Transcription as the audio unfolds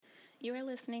You are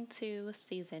listening to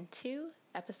Season 2,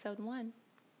 Episode 1.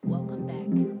 Welcome back.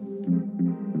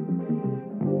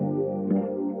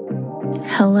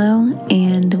 Hello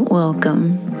and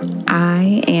welcome.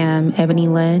 I am Ebony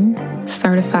Lynn,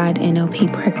 certified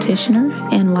NLP practitioner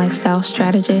and lifestyle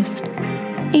strategist,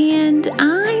 and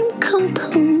I'm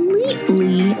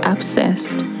completely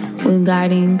obsessed with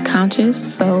guiding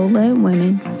conscious, soul-led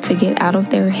women to get out of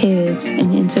their heads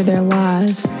and into their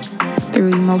lives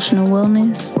through emotional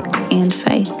wellness and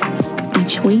faith.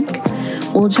 Each week,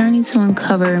 we'll journey to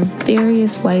uncover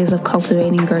various ways of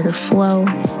cultivating greater flow,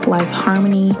 life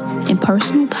harmony, and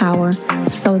personal power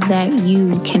so that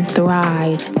you can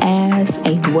thrive as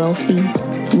a wealthy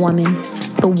woman.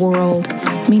 The world,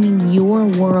 meaning your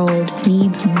world,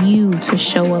 needs you to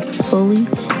show up fully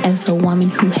as the woman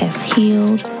who has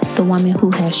healed, the woman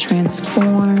who has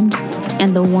transformed,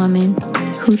 and the woman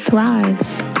who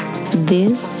thrives.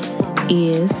 This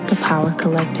is the Power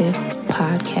Collective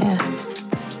podcast.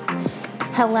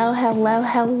 Hello,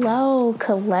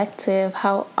 collective.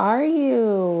 How are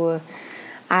you?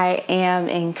 I am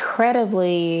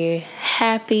incredibly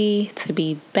happy to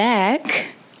be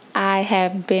back. I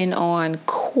have been on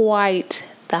quite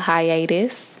the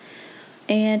hiatus,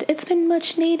 and it's been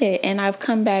much needed, and I've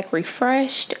come back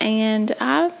refreshed, and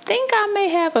I think I may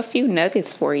have a few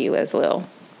nuggets for you as well.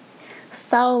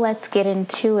 So let's get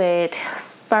into it.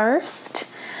 First,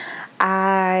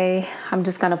 I'm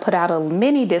just going to put out a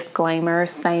mini disclaimer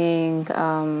saying,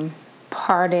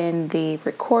 pardon the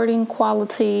recording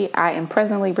quality. I am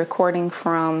presently recording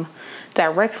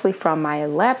directly from my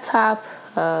laptop.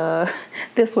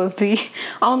 This was the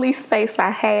only space I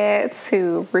had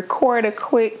to record a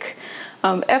quick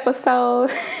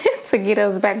episode to get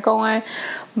us back going.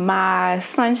 My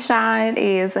sunshine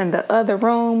is in the other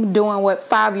room doing what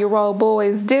 5-year-old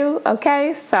boys do.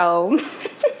 Okay, so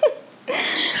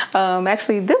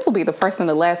actually, this will be the first and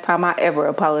the last time I ever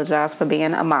apologize for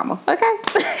being a mama. Okay.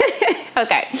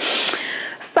 Okay.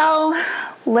 So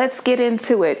let's get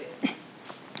into it.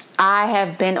 I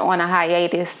have been on a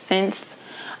hiatus since,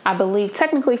 I believe,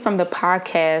 technically from the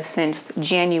podcast since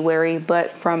January,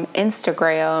 but from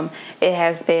Instagram, it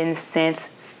has been since,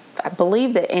 I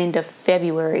believe, the end of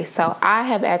February. So I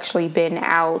have actually been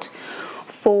out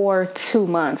for 2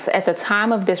 months. At the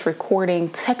time of this recording,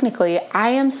 technically, I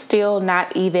am still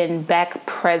not even back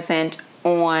present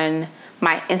on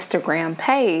my Instagram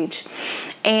page.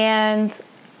 And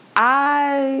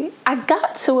I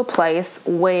got to a place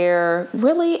where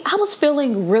really I was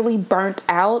feeling really burnt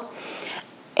out.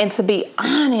 And to be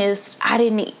honest, I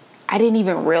didn't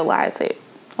even realize it.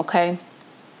 Okay?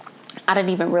 I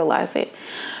didn't even realize it.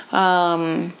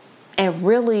 And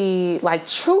really, like,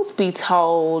 truth be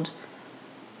told,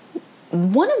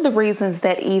 one of the reasons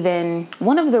that even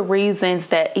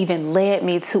led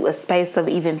me to a space of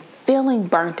even feeling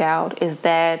burnt out is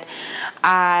that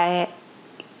I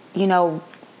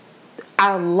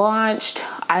launched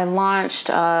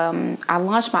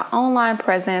my online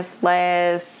presence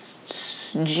last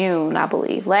June,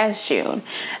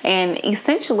 and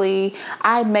essentially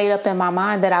I made up in my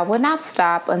mind that I would not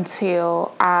stop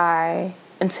until I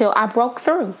broke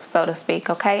through, so to speak,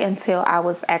 okay? Until I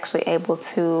was actually able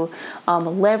to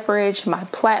leverage my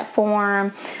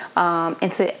platform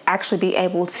and to actually be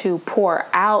able to pour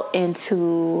out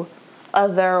into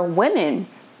other women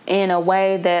in a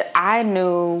way that I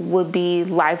knew would be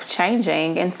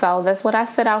life-changing. And so that's what I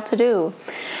set out to do.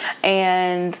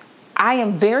 And I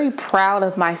am very proud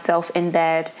of myself in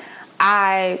that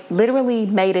I literally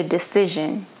made a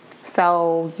decision.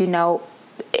 So,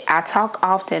 I talk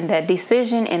often that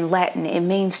decision in Latin, it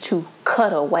means to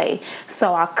cut away.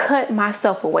 So I cut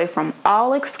myself away from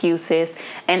all excuses,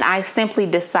 and I simply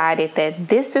decided that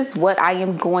this is what I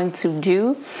am going to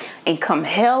do, and come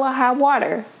hell or high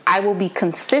water, I will be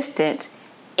consistent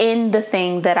in the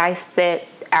thing that I set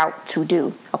out to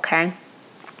do, okay?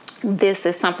 This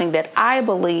is something that I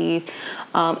believe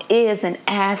is an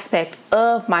aspect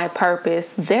of my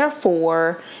purpose.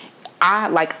 Therefore,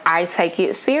 I take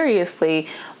it seriously,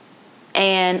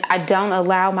 and I don't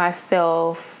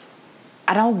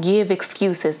give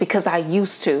excuses, because I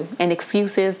used to, and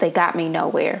excuses, they got me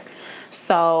nowhere.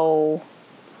 So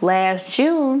last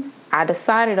June, I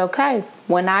decided, okay,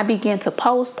 when I begin to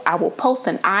post, I will post,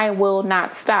 and I will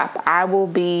not stop. I will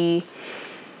be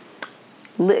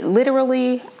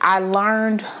literally, I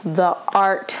learned the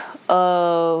art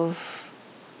of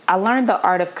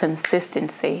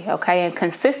consistency, okay? And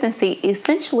consistency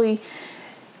essentially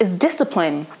is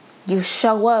discipline. You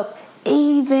show up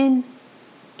even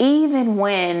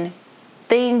when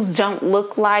things don't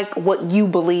look like what you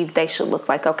believe they should look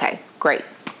like. Okay, great.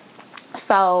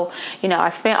 So, I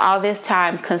spent all this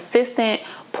time consistent,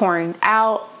 pouring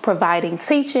out, providing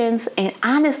teachings, and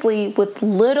honestly, with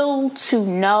little to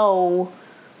no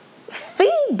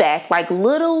feedback, like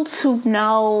little to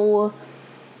no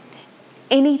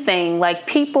anything. Like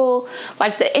people,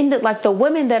 like the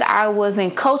women that I was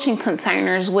in coaching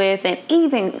containers with, and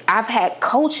even I've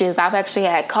actually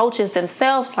had coaches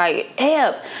themselves like,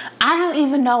 Eb, I don't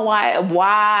even know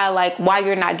why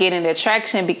you're not getting the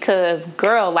traction, because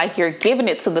girl, like, you're giving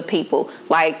it to the people.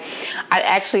 Like, I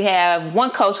actually have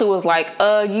one coach who was like,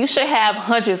 you should have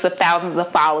hundreds of thousands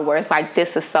of followers. Like,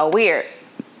 this is so weird.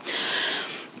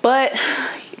 But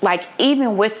like,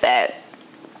 even with that,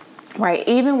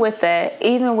 even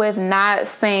with not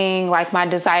seeing like my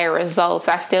desired results,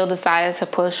 I still decided to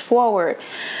push forward.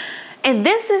 And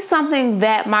this is something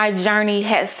that my journey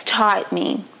has taught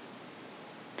me.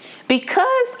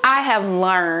 Because I have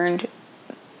learned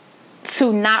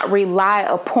to not rely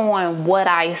upon what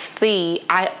I see,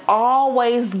 I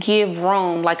always give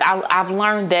room. Like, I've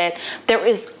learned that there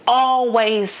is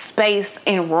always space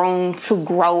and room to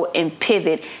grow and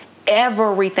pivot.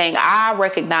 I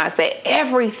recognize that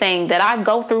everything that I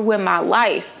go through in my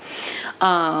life,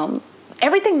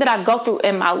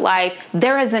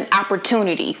 there is an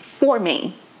opportunity for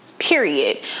me.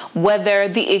 Period. Whether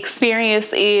the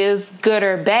experience is good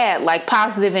or bad, like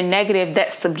positive and negative,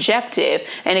 that's subjective.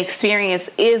 An experience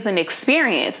is an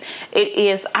experience. It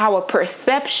is our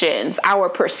perceptions, our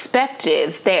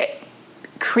perspectives that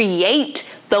create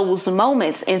those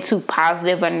moments into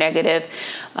positive or negative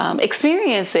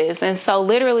experiences. And so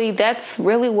literally, that's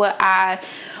really what I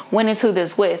went into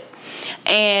this with.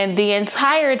 And the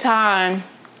entire time,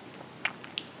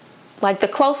 like, the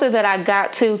closer that I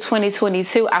got to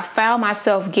 2022, I found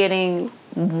myself getting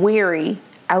weary.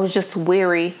 I was just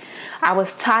weary. I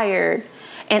was tired.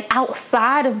 And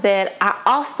outside of that, I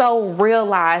also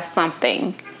realized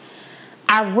something.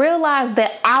 I realized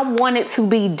that I wanted to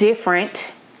be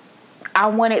different. I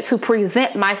wanted to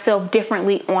present myself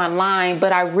differently online,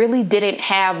 but I really didn't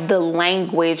have the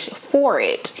language for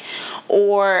it.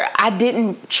 Or I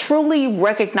didn't truly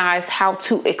recognize how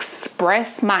to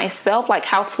express myself, like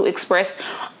how to express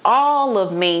all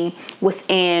of me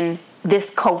within this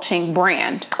coaching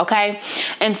brand. Okay.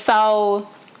 And so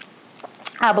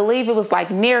I believe it was like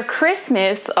near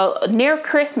Christmas,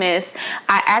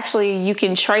 you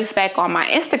can trace back on my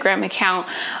Instagram account,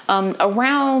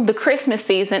 around the Christmas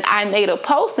season, I made a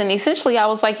post, and essentially I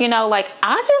was like,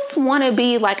 I just want to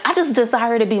be like, I just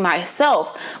desire to be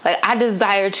myself. Like, I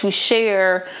desire to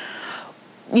share,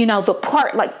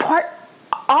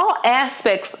 all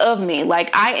aspects of me.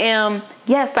 Like, I am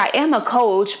a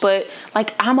coach, but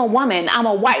like, I'm a woman, I'm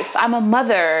a wife, I'm a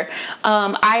mother.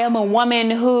 I am a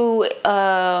woman who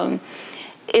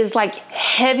is like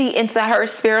heavy into her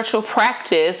spiritual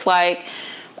practice. Like,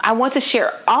 I want to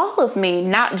share all of me,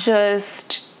 not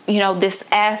just, this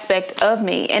aspect of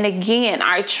me. And again,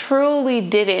 I truly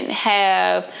didn't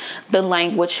have the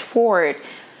language for it.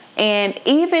 And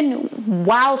even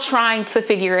while trying to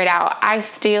figure it out, I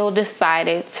still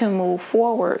decided to move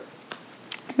forward.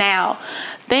 Now,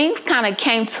 things kind of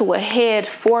came to a head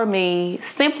for me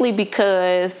simply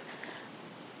because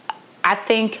I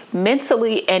think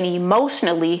mentally and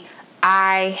emotionally,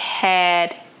 I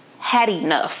had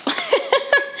enough.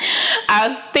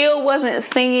 I still wasn't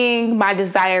seeing my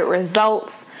desired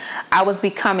results. I was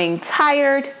becoming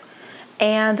tired.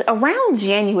 And around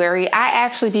January, I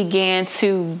actually began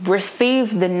to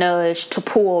receive the nudge to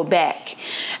pull back.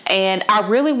 And I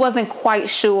really wasn't quite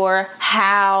sure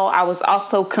how. I was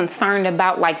also concerned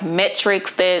about like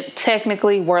metrics that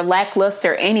technically were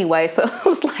lackluster anyway. So it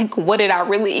was like, what did I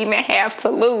really even have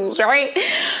to lose, right?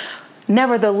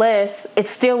 Nevertheless, it's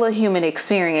still a human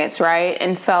experience, right?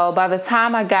 And so by the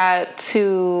time I got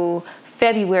to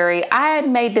February, I had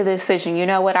made the decision, you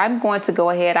know what, I'm going to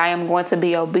go ahead. I am going to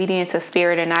be obedient to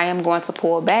spirit, and I am going to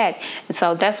pull back. And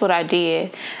so that's what I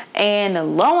did.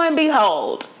 And lo and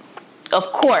behold,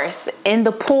 of course, in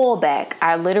the pullback,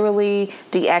 I literally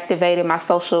temporarily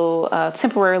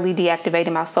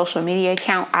deactivated my social media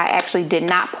account. I actually did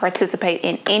not participate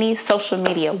in any social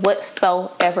media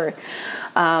whatsoever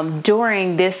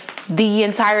during the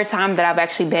entire time that I've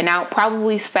actually been out,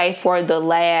 probably say for the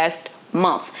last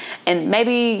month, and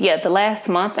maybe the last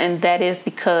month. And that is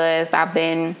because I've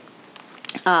been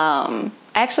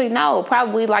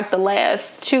probably like the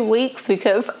last 2 weeks,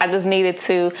 because I just needed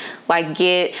to like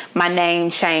get my name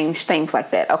changed, things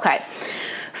like that. Okay,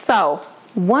 so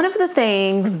one of the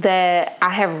things that I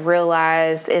have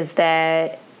realized is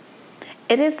that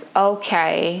it is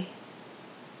okay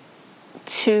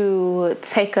to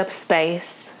take up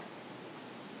space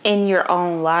in your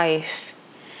own life,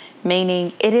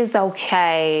 meaning it is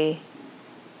okay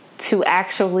to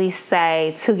actually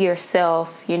say to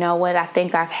yourself, you know what, I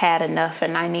think I've had enough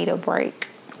and I need a break.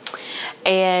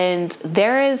 And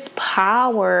there is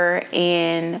power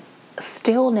in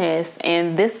stillness,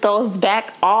 and this goes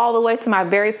back all the way to my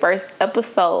very first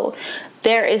episode.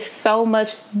 There is so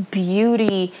much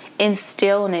beauty in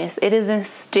stillness. It is in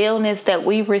stillness that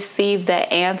we receive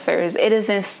the answers. It is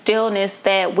in stillness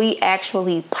that we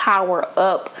actually power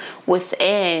up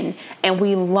within, and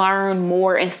we learn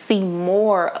more and see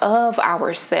more of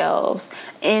ourselves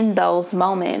in those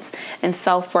moments. And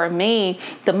so for me,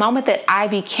 the moment that I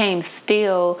became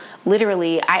still,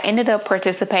 literally, I ended up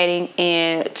participating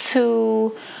in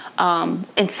two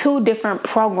different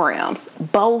programs.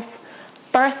 Both,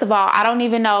 first of all, I don't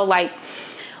even know, like,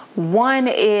 one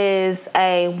is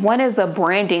a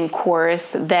branding course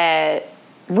that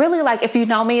really, like, if you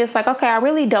know me, it's like, okay, I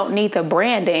really don't need the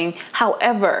branding.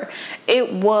 However,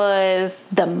 it was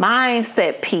the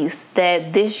mindset piece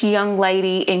that this young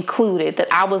lady included that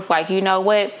I was like, you know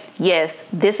what? Yes,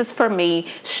 this is for me.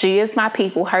 She is my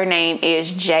people. Her name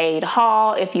is Jade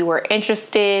Hall. If you were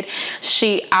interested,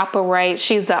 she's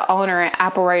the owner and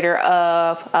operator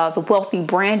of the Wealthy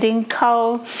Branding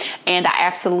Co. And I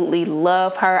absolutely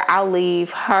love her. I'll leave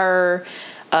her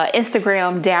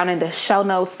Instagram down in the show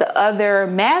notes. The other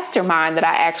mastermind that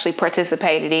I actually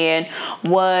participated in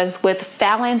was with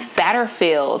Fallon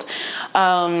Satterfield.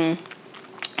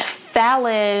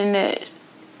 Fallon,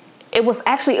 it was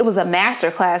a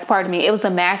masterclass, pardon me. It was a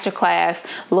masterclass.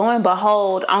 Lo and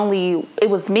behold, it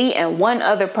was me and one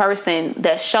other person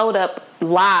that showed up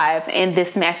live in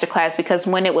this masterclass, because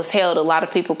when it was held, a lot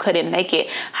of people couldn't make it.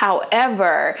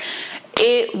 However,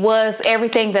 it was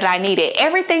everything that I needed.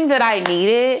 Everything that I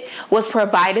needed was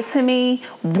provided to me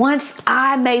once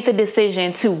I made the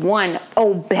decision to, one,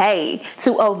 obey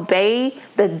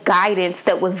the guidance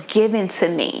that was given to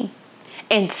me,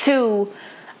 and two,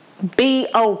 be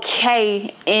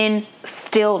okay in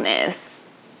stillness.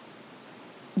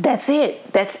 That's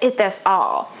it. That's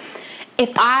all.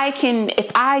 If I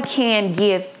can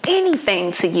give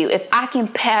anything to you, if I can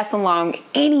pass along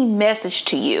any message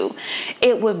to you,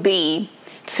 it would be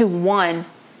to, one,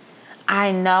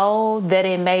 I know that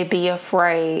it may be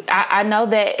I know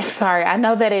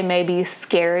that it may be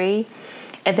scary,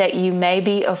 and that you may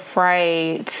be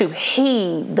afraid to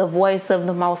heed the voice of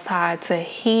the Most High, to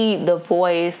heed the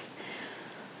voice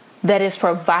that is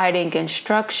providing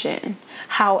instruction.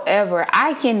 However,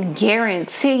 I can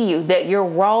guarantee you that your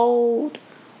road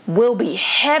will be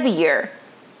heavier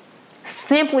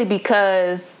simply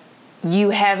because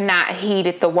you have not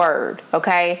heeded the word,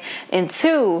 okay? And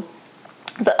two,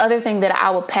 the other thing that I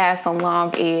would pass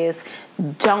along is,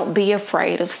 don't be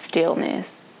afraid of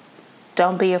stillness.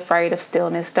 Don't be afraid of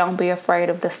stillness. Don't be afraid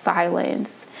of the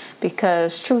silence,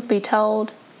 because truth be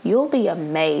told, you'll be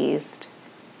amazed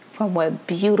from what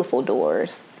beautiful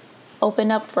doors open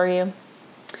up for you.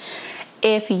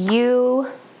 If you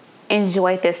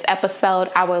enjoyed this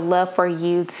episode, I would love for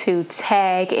you to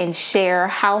tag and share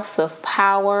House of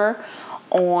Power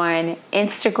on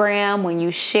Instagram. When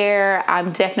you share,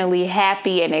 I'm definitely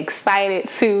happy and excited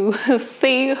to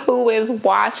see who is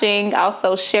watching.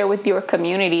 Also, share with your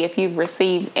community if you've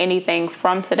received anything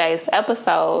from today's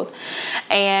episode.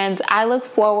 And I look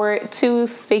forward to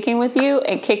speaking with you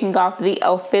and kicking off the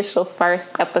official first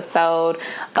episode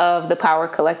of the Power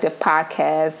Collective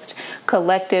podcast.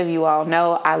 Collective, you all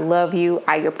know I love you,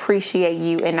 I appreciate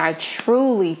you, and I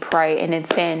truly pray and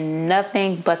intend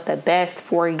nothing but the best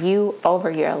for you over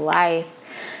your life.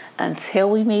 Until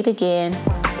we meet again,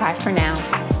 bye for now.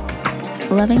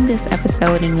 Loving this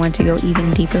episode and want to go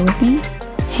even deeper with me?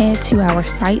 Head to our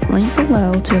site linked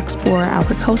below to explore our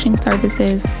coaching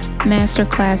services,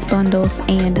 masterclass bundles,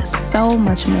 and so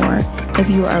much more if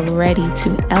you are ready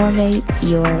to elevate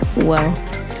your wealth.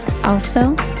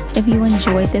 Also, if you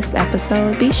enjoyed this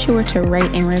episode, be sure to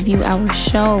rate and review our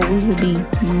show. We would be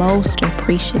most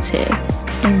appreciative.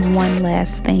 And one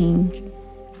last thing,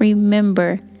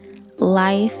 remember,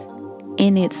 life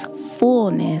in its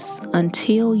fullness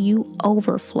until you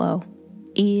overflow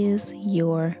is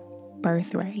your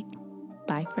birthright.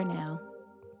 Bye for now.